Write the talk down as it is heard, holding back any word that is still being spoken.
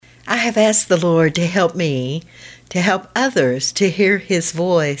have asked the Lord to help me, to help others to hear His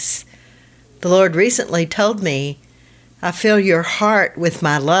voice. The Lord recently told me, I fill your heart with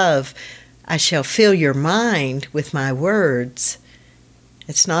my love. I shall fill your mind with my words.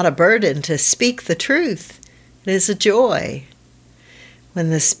 It's not a burden to speak the truth. It is a joy. When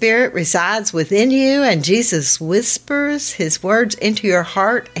the Spirit resides within you and Jesus whispers His words into your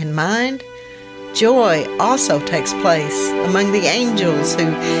heart and mind, joy also takes place among the angels who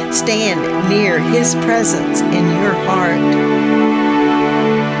stand near His presence in your heart.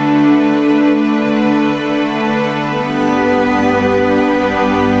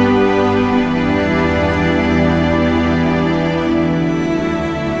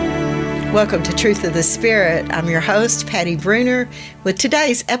 Welcome to Truth of the Spirit. I'm your host, Patty Bruner, with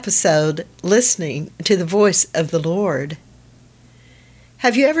today's episode, Listening to the Voice of the Lord.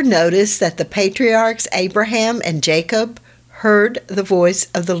 Have you ever noticed that the patriarchs Abraham and Jacob heard the voice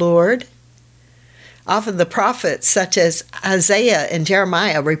of the Lord? Often the prophets such as Isaiah and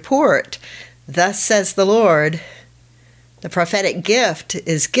Jeremiah report, "Thus says the Lord." The prophetic gift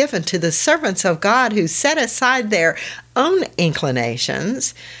is given to the servants of God who set aside their own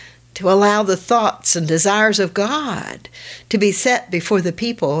inclinations to allow the thoughts and desires of God to be set before the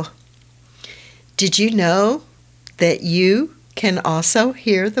people. Did you know that you can also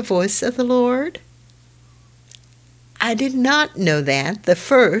hear the voice of the Lord? I did not know that the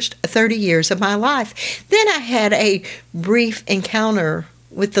first 30 years of my life. Then I had a brief encounter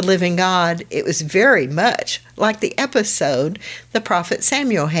with the living God. It was very much like the episode the prophet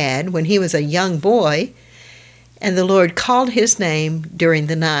Samuel had when he was a young boy, and the Lord called his name during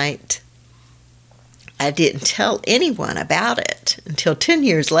the night. I didn't tell anyone about it until 10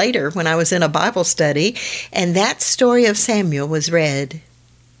 years later when I was in a Bible study and that story of Samuel was read.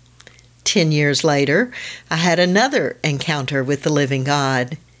 10 years later, I had another encounter with the living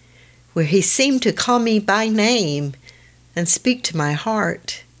God where He seemed to call me by name and speak to my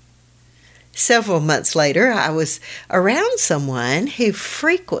heart. Several months later, I was around someone who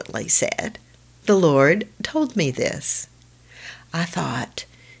frequently said, "The Lord told me this." I thought,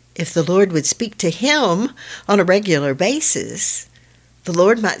 if the Lord would speak to him on a regular basis, the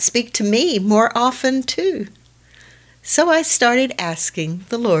Lord might speak to me more often too. So I started asking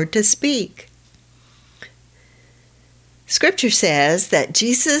the Lord to speak. Scripture says that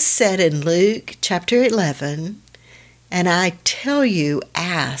Jesus said in Luke chapter 11, "And I tell you,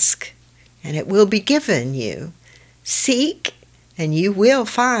 ask, and it will be given you. Seek, and you will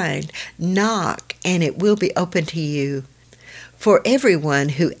find. Knock, and it will be open to you. For everyone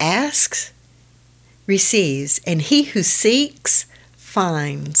who asks receives, and he who seeks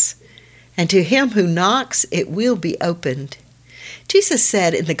finds. And to him who knocks it will be opened." Jesus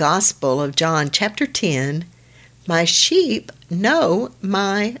said in the Gospel of John chapter 10, "My sheep know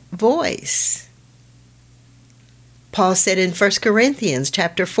my voice." Paul said in 1 Corinthians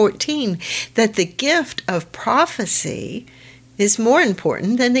chapter 14 that the gift of prophecy is more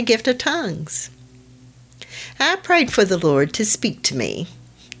important than the gift of tongues. I prayed for the Lord to speak to me.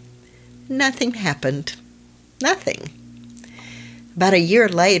 Nothing happened. Nothing. About a year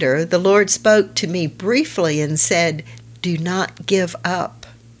later, the Lord spoke to me briefly and said, "Do not give up.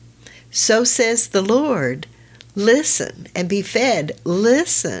 So says the Lord. Listen and be fed.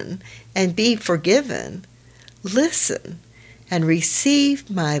 Listen and be forgiven. Listen and receive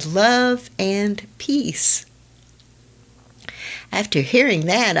my love and peace." After hearing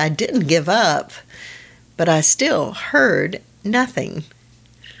that, I didn't give up, but I still heard nothing.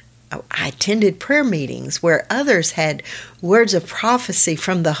 I attended prayer meetings where others had words of prophecy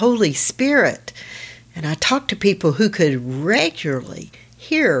from the Holy Spirit, and I talked to people who could regularly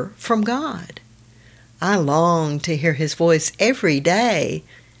hear from God. I longed to hear His voice every day,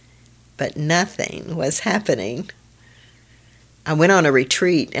 but nothing was happening. I went on a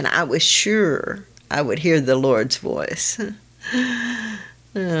retreat, and I was sure I would hear the Lord's voice.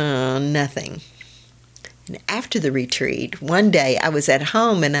 Nothing. And after the retreat, one day I was at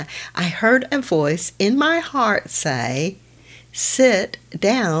home and I heard a voice in my heart say, "Sit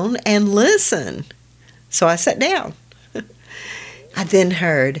down and listen." So I sat down. I then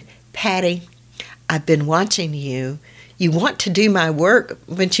heard, "Patty, I've been watching you. You want to do my work,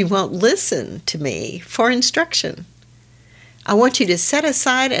 but you won't listen to me for instruction. I want you to set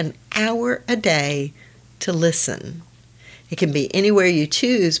aside an hour a day to listen. It can be anywhere you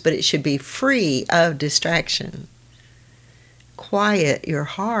choose, but it should be free of distraction. Quiet your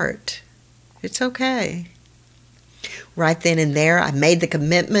heart. It's okay." Right then and there, I made the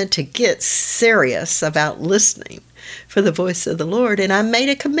commitment to get serious about listening for the voice of the Lord, and I made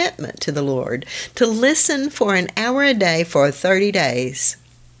a commitment to the Lord to listen for an hour a day for 30 days.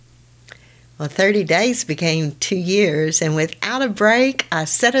 Well, 30 days became 2 years, and without a break, I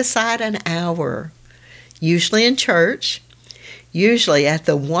set aside an hour, usually in church, usually at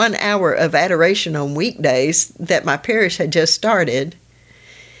the 1 hour of adoration on weekdays that my parish had just started.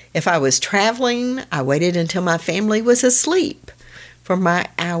 If I was traveling, I waited until my family was asleep for my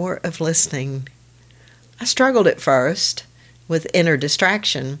hour of listening. I struggled at first with inner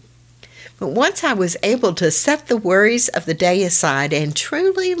distraction, but once I was able to set the worries of the day aside and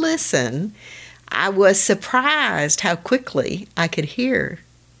truly listen, I was surprised how quickly I could hear.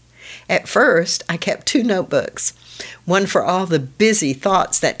 At first, I kept 2 notebooks, one for all the busy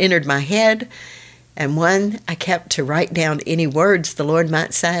thoughts that entered my head, and one I kept to write down any words the Lord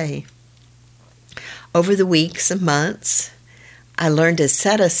might say. Over the weeks and months, I learned to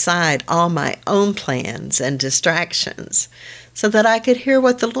set aside all my own plans and distractions so that I could hear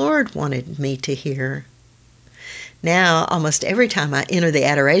what the Lord wanted me to hear. Now, almost every time I enter the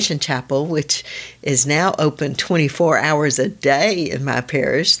Adoration Chapel, which is now open 24 hours a day in my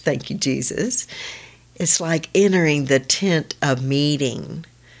parish, thank you, Jesus, it's like entering the tent of meeting,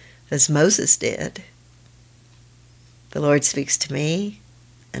 as Moses did. The Lord speaks to me,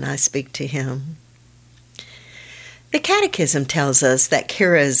 and I speak to him. The Catechism tells us that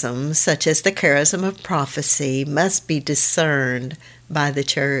charisms, such as the charism of prophecy, must be discerned by the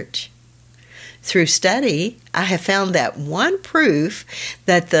Church. Through study, I have found that one proof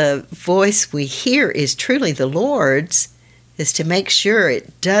that the voice we hear is truly the Lord's is to make sure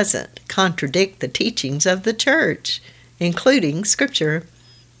it doesn't contradict the teachings of the Church, including Scripture.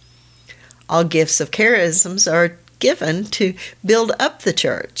 All gifts of charisms are given to build up the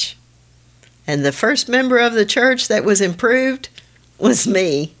Church. And the first member of the church that was improved was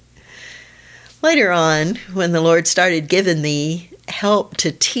me. Later on, when the Lord started giving me help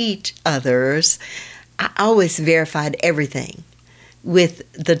to teach others, I always verified everything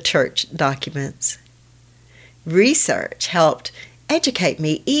with the church documents. Research helped educate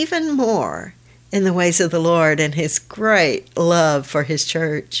me even more in the ways of the Lord and His great love for His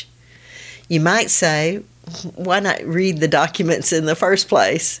church. You might say, why not read the documents in the first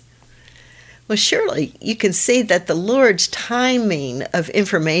place? Well, surely you can see that the Lord's timing of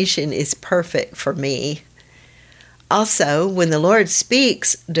information is perfect for me. Also, when the Lord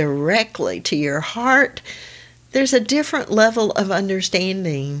speaks directly to your heart, there's a different level of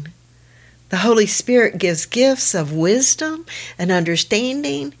understanding. The Holy Spirit gives gifts of wisdom and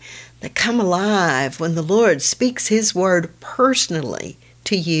understanding that come alive when the Lord speaks His word personally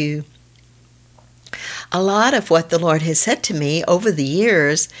to you. A lot of what the Lord has said to me over the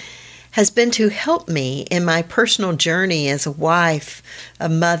years has been to help me in my personal journey as a wife, a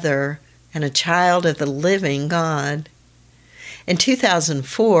mother, and a child of the living God. In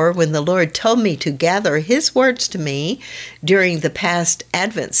 2004, when the Lord told me to gather His words to me during the past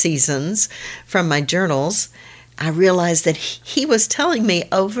Advent seasons from my journals, I realized that He was telling me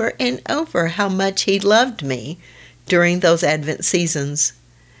over and over how much He loved me during those Advent seasons.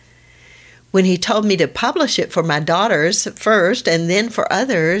 When He told me to publish it for my daughters first and then for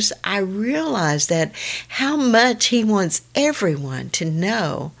others, I realized that how much He wants everyone to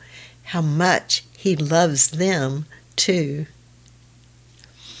know how much He loves them too.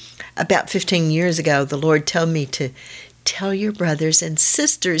 About 15 years ago, the Lord told me to tell your brothers and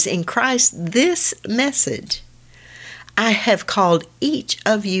sisters in Christ this message. I have called each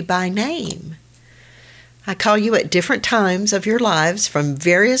of you by name. I call you at different times of your lives from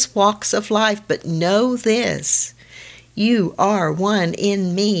various walks of life, but know this, you are one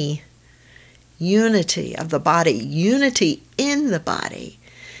in me. Unity of the body, unity in the body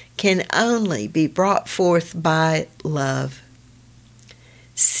can only be brought forth by love.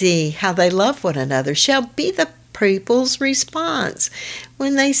 See how they love one another shall be the people's response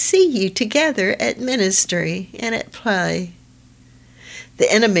when they see you together at ministry and at play.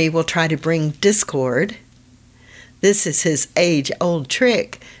 The enemy will try to bring discord. This is his age-old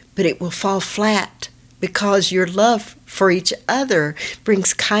trick, but it will fall flat because your love for each other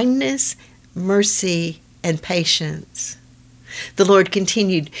brings kindness, mercy, and patience. The Lord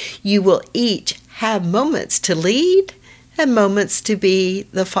continued, you will each have moments to lead and moments to be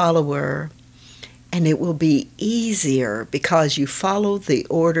the follower, and it will be easier because you follow the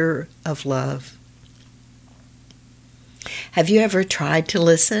order of love. Have you ever tried to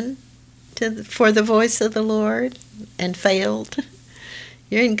listen for the voice of the Lord and failed?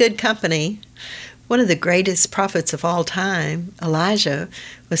 You're in good company. One of the greatest prophets of all time, Elijah,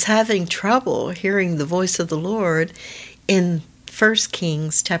 was having trouble hearing the voice of the Lord in 1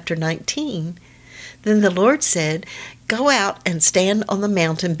 Kings chapter 19. Then the Lord said, go out and stand on the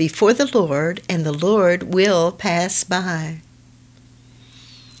mountain before the Lord, and the Lord will pass by.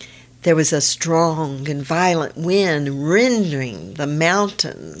 There was a strong and violent wind rending the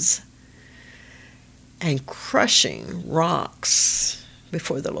mountains and crushing rocks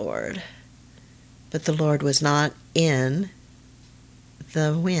before the Lord. But the Lord was not in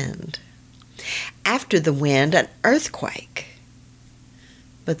the wind. After the wind, an earthquake.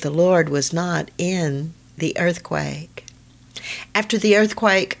 But the Lord was not in the earthquake. After the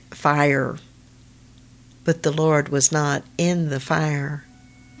earthquake, fire. But the Lord was not in the fire.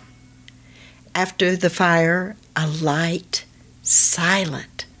 After the fire, a light,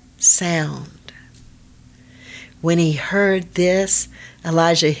 silent sound. When he heard this,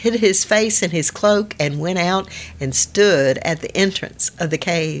 Elijah hid his face in his cloak and went out and stood at the entrance of the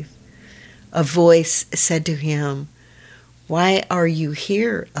cave. A voice said to him, "Why are you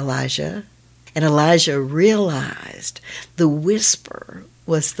here, Elijah?" And Elijah realized the whisper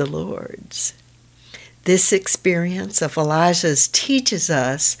was the Lord's. This experience of Elijah's teaches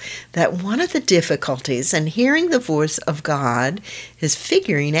us that one of the difficulties in hearing the voice of God is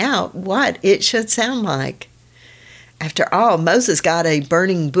figuring out what it should sound like. After all, Moses got a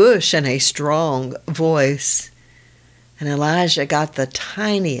burning bush and a strong voice, and Elijah got the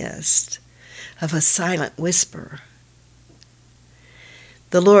tiniest of a silent whisper.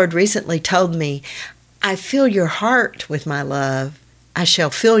 The Lord recently told me, "I fill your heart with my love. I shall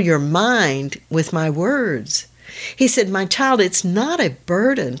fill your mind with my words." He said, "My child, it's not a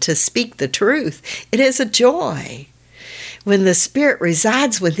burden to speak the truth. It is a joy. When the Spirit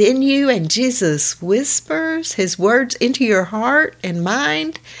resides within you and Jesus whispers his words into your heart and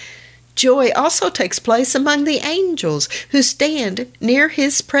mind, joy also takes place among the angels who stand near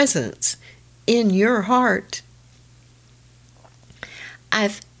his presence in your heart."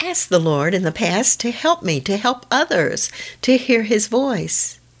 I've asked the Lord in the past to help me to help others to hear his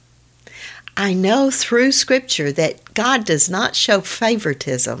voice. I know through Scripture that God does not show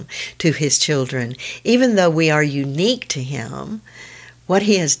favoritism to his children. Even though we are unique to him, what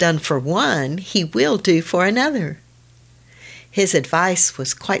he has done for one, he will do for another. His advice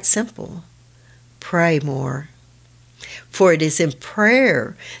was quite simple. Pray more. For it is in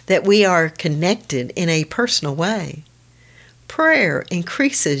prayer that we are connected in a personal way. Prayer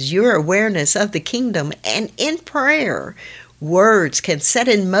increases your awareness of the kingdom, and in prayer, words can set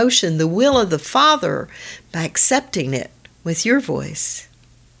in motion the will of the Father by accepting it with your voice.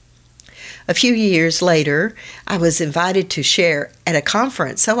 A few years later, I was invited to share at a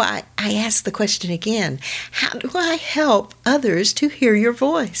conference, so I asked the question again, how do I help others to hear your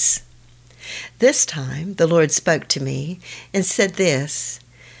voice? This time, the Lord spoke to me and said this,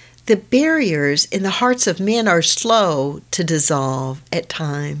 "The barriers in the hearts of men are slow to dissolve at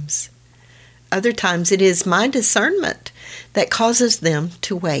times. Other times it is my discernment that causes them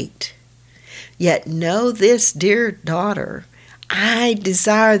to wait. Yet know this, dear daughter, I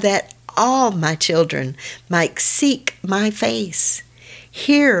desire that all my children might seek my face,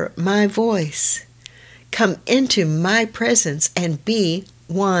 hear my voice, come into my presence and be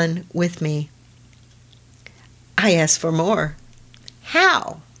one with me." I asked for more.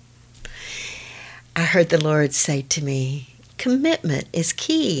 How? I heard the Lord say to me, "Commitment is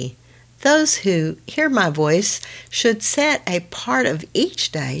key. Those who hear my voice should set a part of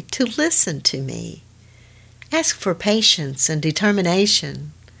each day to listen to me. Ask for patience and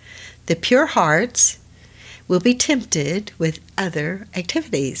determination. The pure hearts will be tempted with other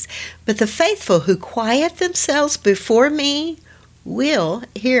activities, but the faithful who quiet themselves before me will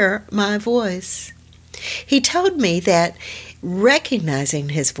hear my voice." He told me that recognizing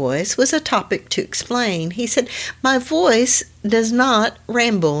his voice was a topic to explain. He said, "My voice does not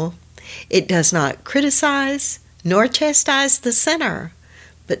ramble. It does not criticize nor chastise the sinner,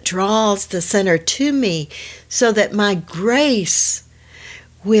 but draws the sinner to me so that my grace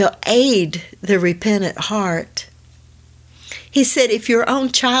will aid the repentant heart." He said, "If your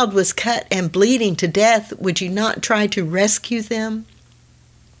own child was cut and bleeding to death, would you not try to rescue them?"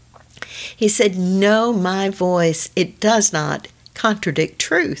 He said, "Know my voice. It does not contradict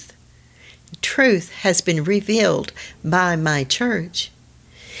truth. Truth has been revealed by my church."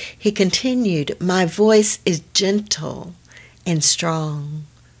 He continued, "My voice is gentle and strong.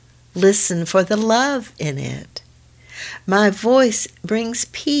 Listen for the love in it. My voice brings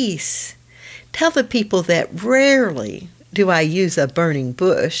peace. Tell the people that rarely do I use a burning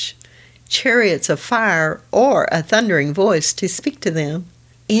bush, chariots of fire, or a thundering voice to speak to them.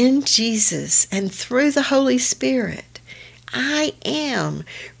 In Jesus and through the Holy Spirit, I am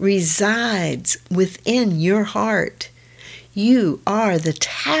resides within your heart. You are the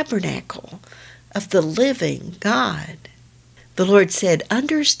tabernacle of the living God." The Lord said,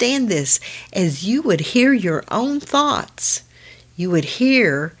 "Understand this as you would hear your own thoughts. You would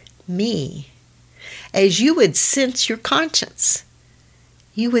hear me. As you would sense your conscience,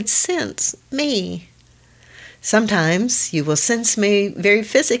 you would sense me. Sometimes you will sense me very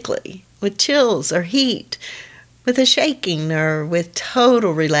physically, with chills or heat, with a shaking or with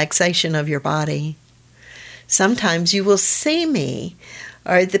total relaxation of your body. Sometimes you will see me,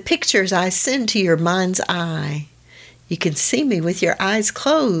 or the pictures I send to your mind's eye. You can see me with your eyes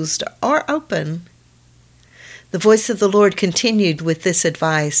closed or open. The voice of the Lord continued with this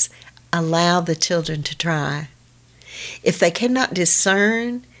advice: allow the children to try. If they cannot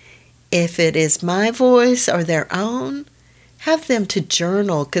discern if it is my voice or their own, have them to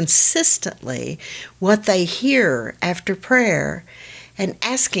journal consistently what they hear after prayer and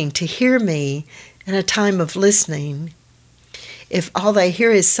asking to hear me in a time of listening. If all they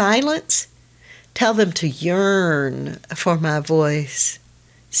hear is silence, tell them to yearn for my voice.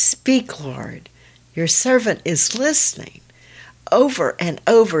 Speak, Lord, your servant is listening. Over and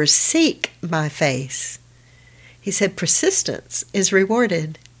over, seek my face. He said persistence is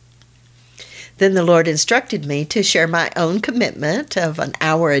rewarded. Then the Lord instructed me to share my own commitment of an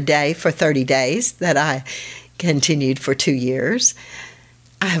hour a day for 30 days that I continued for 2 years.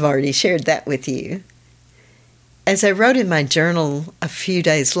 I have already shared that with you. As I wrote in my journal a few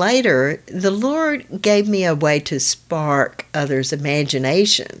days later, the Lord gave me a way to spark others'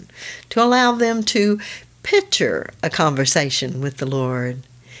 imagination, to allow them to picture a conversation with the Lord.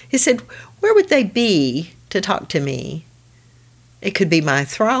 He said, where would they be to talk to me? It could be my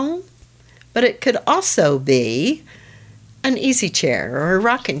throne, but it could also be an easy chair or a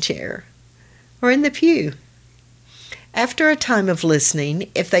rocking chair or in the pew. After a time of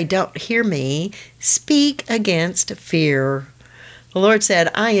listening, if they don't hear me, speak against fear. The Lord said,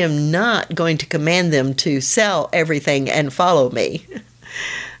 I am not going to command them to sell everything and follow me.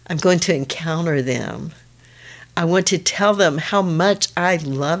 I'm going to encounter them. I want to tell them how much I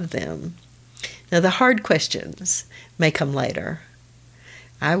love them. Now, the hard questions may come later.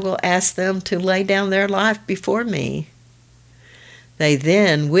 I will ask them to lay down their life before me. They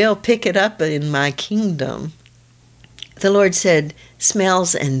then will pick it up in my kingdom. The Lord said,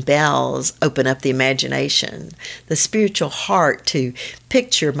 smells and bells open up the imagination, the spiritual heart to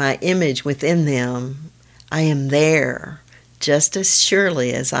picture my image within them. I am there, just as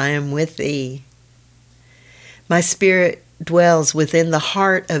surely as I am with thee. My spirit dwells within the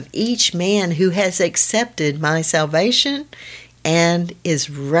heart of each man who has accepted my salvation and is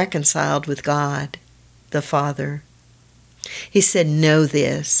reconciled with God, the Father. He said, know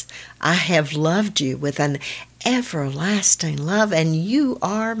this, I have loved you with an everlasting love, and you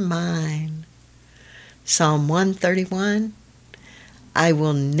are mine. Psalm 131, I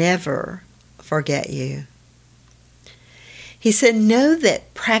will never forget you. He said, know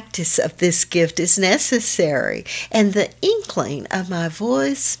that practice of this gift is necessary, and the inkling of my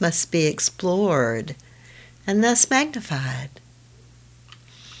voice must be explored and thus magnified.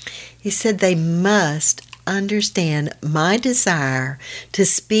 He said they must understand my desire to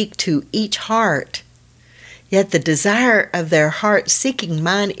speak to each heart. Yet the desire of their heart seeking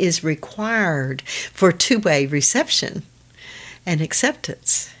mine is required for two-way reception and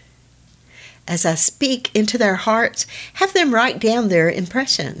acceptance. As I speak into their hearts, have them write down their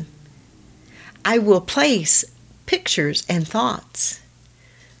impression. I will place pictures and thoughts.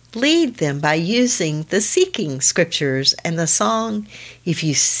 Lead them by using the seeking scriptures and the song, If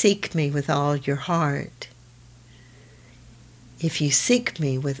You Seek Me With All Your Heart. If you seek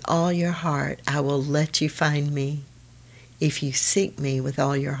me with all your heart, I will let you find me. If you seek me with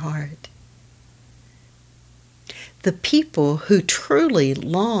all your heart. The people who truly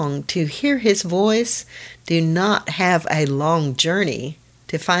long to hear his voice do not have a long journey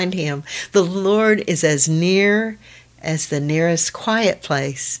to find him. The Lord is as near as the nearest quiet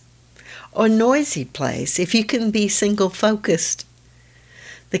place or noisy place, if you can be single-focused.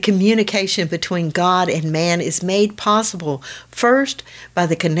 The communication between God and man is made possible first by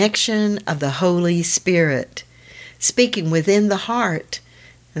the connection of the Holy Spirit, speaking within the heart,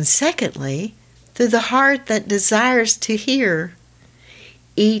 and secondly, through the heart that desires to hear.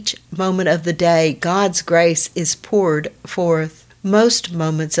 Each moment of the day, God's grace is poured forth. Most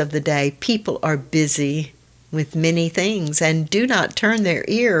moments of the day, people are busy with many things and do not turn their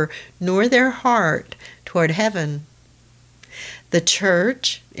ear nor their heart toward heaven. The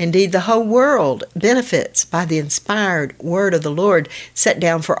church, indeed the whole world, benefits by the inspired word of the Lord set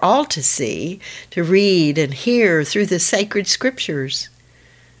down for all to see, to read and hear through the sacred scriptures.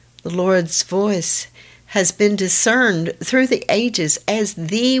 The Lord's voice has been discerned through the ages as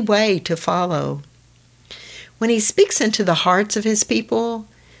the way to follow. When he speaks into the hearts of his people,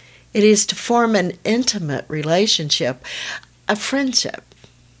 it is to form an intimate relationship, a friendship,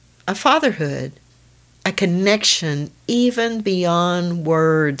 a fatherhood, a connection even beyond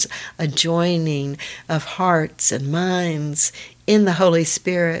words, a joining of hearts and minds in the Holy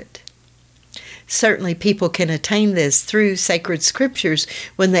Spirit. Certainly people can attain this through sacred scriptures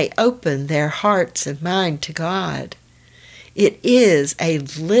when they open their hearts and mind to God. It is a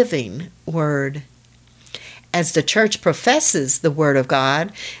living word. As the church professes the Word of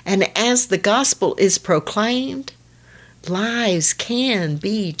God, and as the gospel is proclaimed, lives can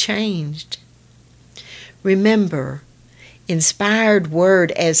be changed. Remember, inspired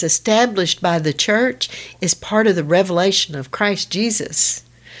word as established by the church is part of the revelation of Christ Jesus,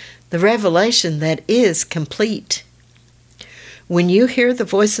 the revelation that is complete. When you hear the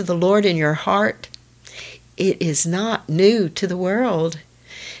voice of the Lord in your heart, it is not new to the world,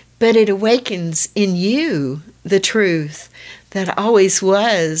 but it awakens in you the truth that always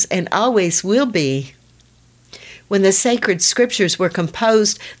was and always will be. When the sacred scriptures were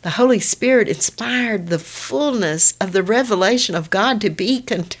composed, the Holy Spirit inspired the fullness of the revelation of God to be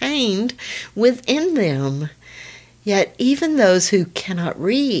contained within them. Yet even those who cannot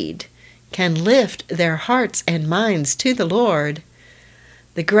read can lift their hearts and minds to the Lord.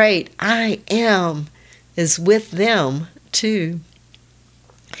 The great I Am is with them too.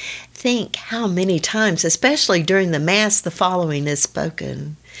 Think how many times, especially during the Mass, the following is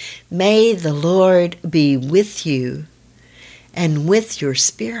spoken. May the Lord be with you and with your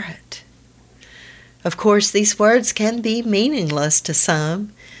spirit. Of course, these words can be meaningless to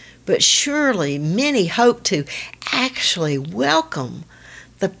some, but surely many hope to actually welcome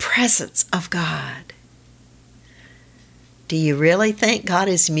the presence of God. Do you really think God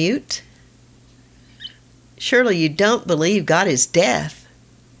is mute? Surely you don't believe God is deaf.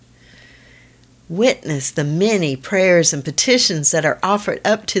 Witness the many prayers and petitions that are offered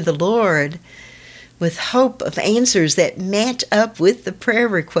up to the Lord with hope of answers that match up with the prayer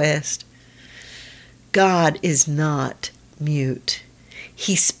request. God is not mute.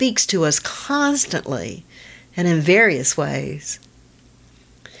 He speaks to us constantly and in various ways.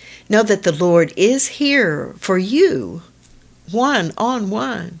 Know that the Lord is here for you,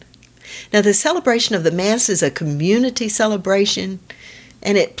 one-on-one. Now, the celebration of the Mass is a community celebration,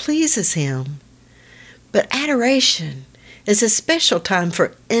 and it pleases Him. But adoration is a special time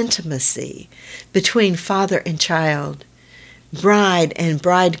for intimacy between father and child, bride and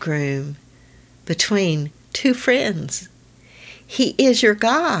bridegroom, between two friends. He is your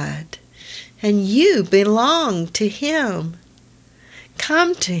God, and you belong to Him.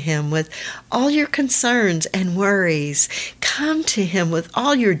 Come to Him with all your concerns and worries. Come to Him with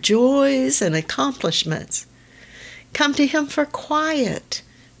all your joys and accomplishments. Come to Him for quiet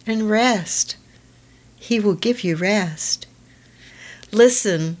and rest. He will give you rest.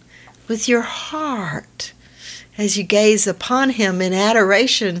 Listen with your heart as you gaze upon Him in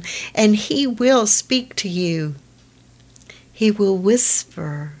adoration, and He will speak to you. He will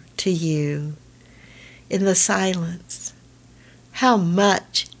whisper to you in the silence how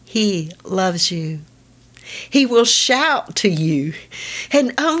much He loves you. He will shout to you,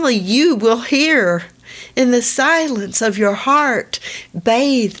 and only you will hear in the silence of your heart,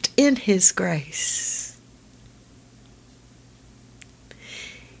 bathed in His grace.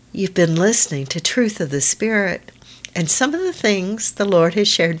 You've been listening to Truth of the Spirit and some of the things the Lord has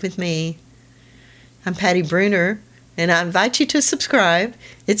shared with me. I'm Patty Bruner, and I invite you to subscribe.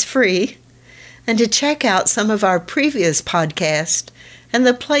 It's free. And to check out some of our previous podcasts and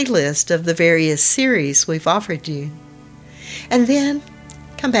the playlist of the various series we've offered you. And then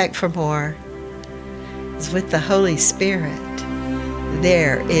come back for more. As with the Holy Spirit,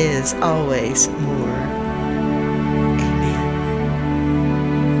 there is always more.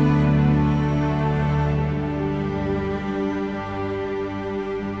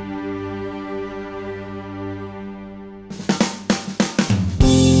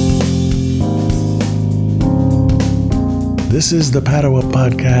 This is the Padua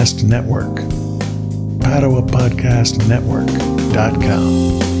Podcast Network.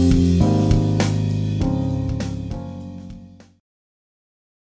 PaduaPodcastNetwork.com